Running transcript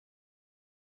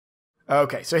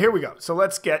Okay, so here we go. So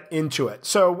let's get into it.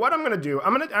 So what I'm going to do,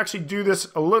 I'm going to actually do this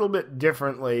a little bit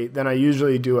differently than I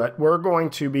usually do it. We're going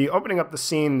to be opening up the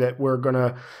scene that we're going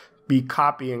to be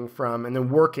copying from and then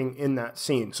working in that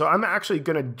scene. So I'm actually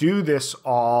going to do this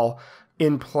all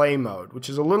in play mode, which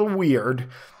is a little weird,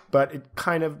 but it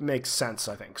kind of makes sense,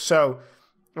 I think. So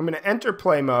I'm going to enter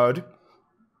play mode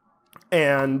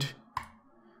and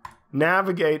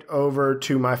navigate over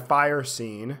to my fire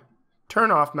scene, turn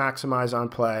off maximize on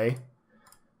play,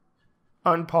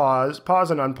 unpause,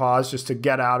 pause and unpause just to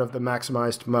get out of the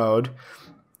maximized mode.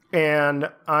 And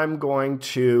I'm going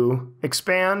to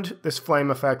expand this flame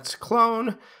effects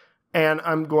clone, and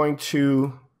I'm going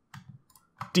to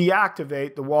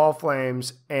deactivate the wall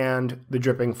flames and the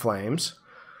dripping flames.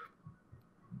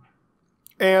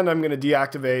 And I'm going to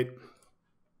deactivate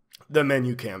the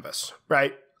menu canvas,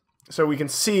 right? So we can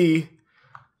see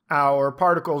our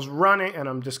particles running, and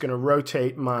I'm just going to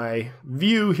rotate my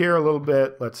view here a little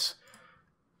bit. Let's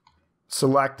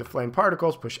select the flame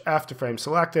particles, push F to frame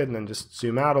selected, and then just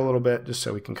zoom out a little bit just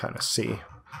so we can kind of see.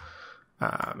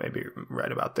 Maybe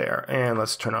right about there. And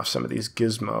let's turn off some of these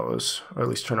gizmos, or at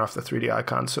least turn off the 3D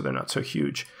icons so they're not so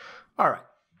huge. All right.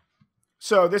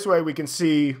 So this way we can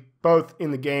see both in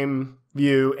the game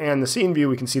view and the scene view,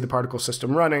 we can see the particle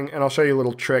system running. And I'll show you a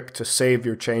little trick to save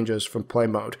your changes from play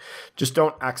mode. Just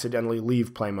don't accidentally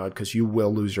leave play mode because you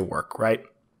will lose your work, right?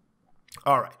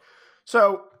 All right.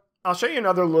 So I'll show you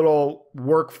another little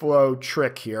workflow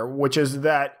trick here, which is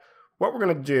that what we're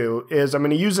going to do is I'm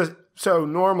going to use a, so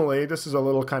normally, this is a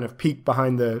little kind of peek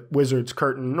behind the wizard's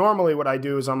curtain. Normally what I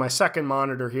do is on my second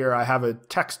monitor here, I have a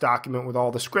text document with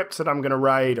all the scripts that I'm going to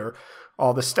write or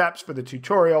all the steps for the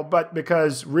tutorial. But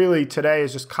because really today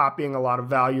is just copying a lot of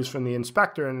values from the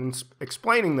inspector and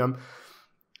explaining them,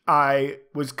 I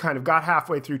was kind of got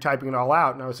halfway through typing it all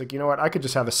out. And I was like, you know what, I could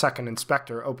just have a second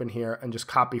inspector open here and just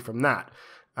copy from that,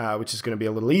 which is going to be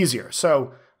a little easier.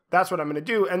 So that's what I'm going to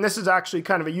do. And this is actually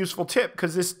kind of a useful tip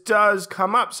because this does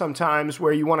come up sometimes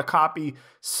where you want to copy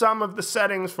some of the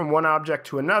settings from one object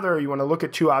to another. Or you want to look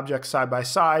at two objects side by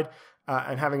side,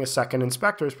 and having a second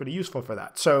inspector is pretty useful for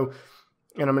that. So,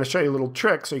 and I'm going to show you a little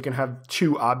trick so you can have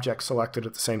two objects selected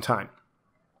at the same time.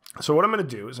 So what I'm going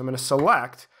to do is I'm going to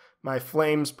select my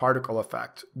flames particle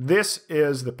effect. This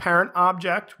is the parent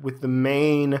object with the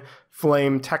main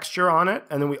flame texture on it.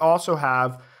 And then we also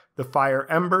have the fire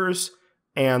embers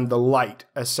and the light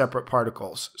as separate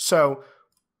particles. So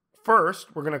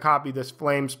first, we're going to copy this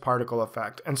flames particle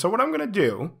effect. And so what I'm going to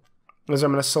do is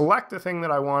I'm going to select the thing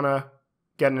that I want to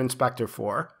get an inspector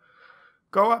for,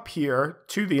 go up here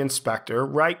to the inspector,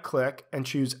 right-click, and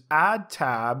choose Add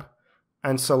Tab,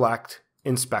 and select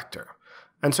Inspector.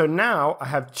 And so now I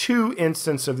have two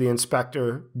instances of the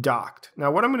inspector docked.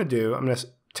 Now what I'm going to do, I'm going to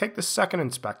take the second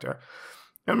inspector,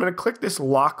 and I'm going to click this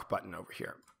lock button over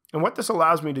here. And what this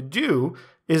allows me to do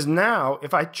is now,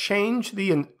 if I change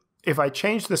the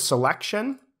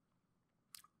selection,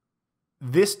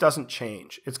 this doesn't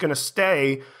change. It's going to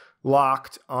stay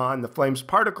locked on the flames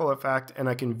particle effect, and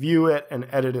I can view it and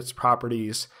edit its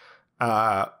properties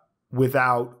while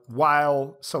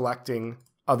selecting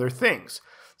other things.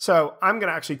 So I'm going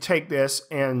to actually take this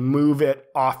and move it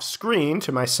off screen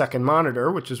to my second monitor,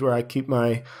 which is where I keep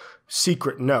my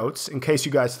secret notes. In case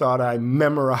you guys thought I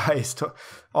memorized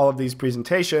all of these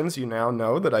presentations, you now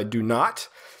know that I do not.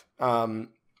 I'm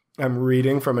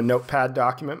reading from a notepad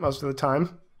document most of the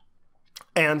time.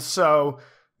 And so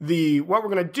what we're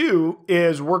going to do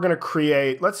is we're going to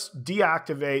create, let's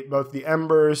deactivate both the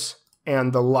embers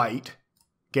and the light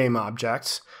game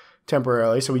objects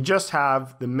temporarily. So we just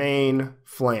have the main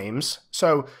flames.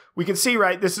 So we can see,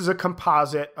 right, this is a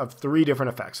composite of three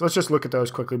different effects. Let's just look at those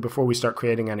quickly before we start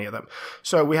creating any of them.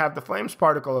 So we have the flames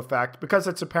particle effect. Because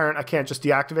it's apparent, I can't just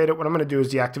deactivate it. What I'm going to do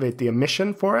is deactivate the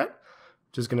emission for it,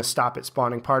 which is going to stop it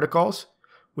spawning particles.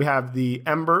 We have the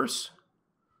embers,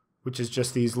 which is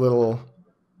just these little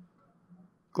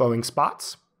glowing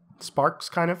spots, sparks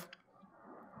kind of.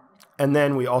 And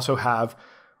then we also have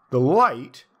the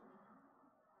light,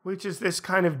 which is this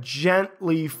kind of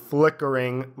gently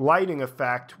flickering lighting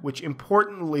effect, which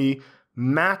importantly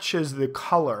matches the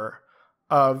color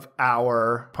of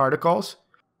our particles.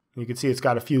 You can see it's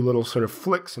got a few little sort of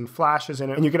flicks and flashes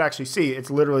in it. And you can actually see it's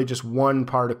literally just one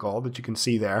particle that you can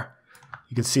see there.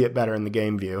 You can see it better in the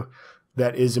game view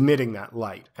that is emitting that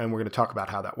light. And we're going to talk about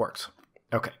how that works.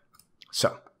 Okay,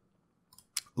 so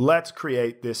let's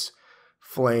create this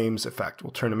flames effect.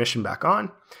 We'll turn emission back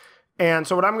on. And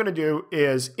so what I'm going to do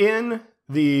is in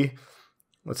the,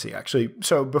 let's see, actually,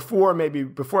 so before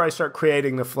I start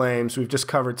creating the flames, we've just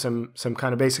covered some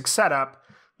kind of basic setup.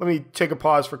 Let me take a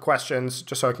pause for questions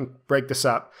just so I can break this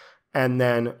up. And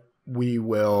then we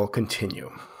will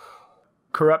continue.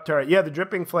 Corrupt turret. Yeah, the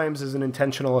dripping flames is an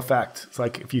intentional effect. It's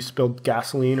like if you spilled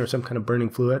gasoline or some kind of burning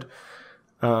fluid.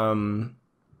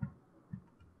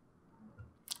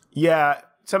 Yeah,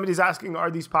 somebody's asking,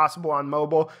 are these possible on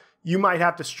mobile? You might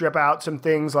have to strip out some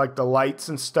things like the lights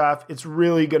and stuff. It's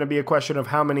really going to be a question of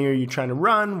how many are you trying to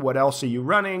run? What else are you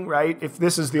running, right? If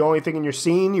this is the only thing in your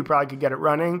scene, you probably could get it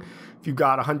running. If you've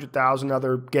got 100,000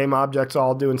 other game objects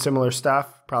all doing similar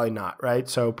stuff, probably not, right?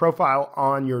 So profile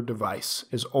on your device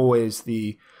is always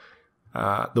the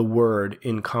word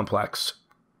in complex,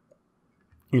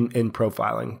 in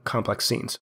profiling complex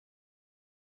scenes.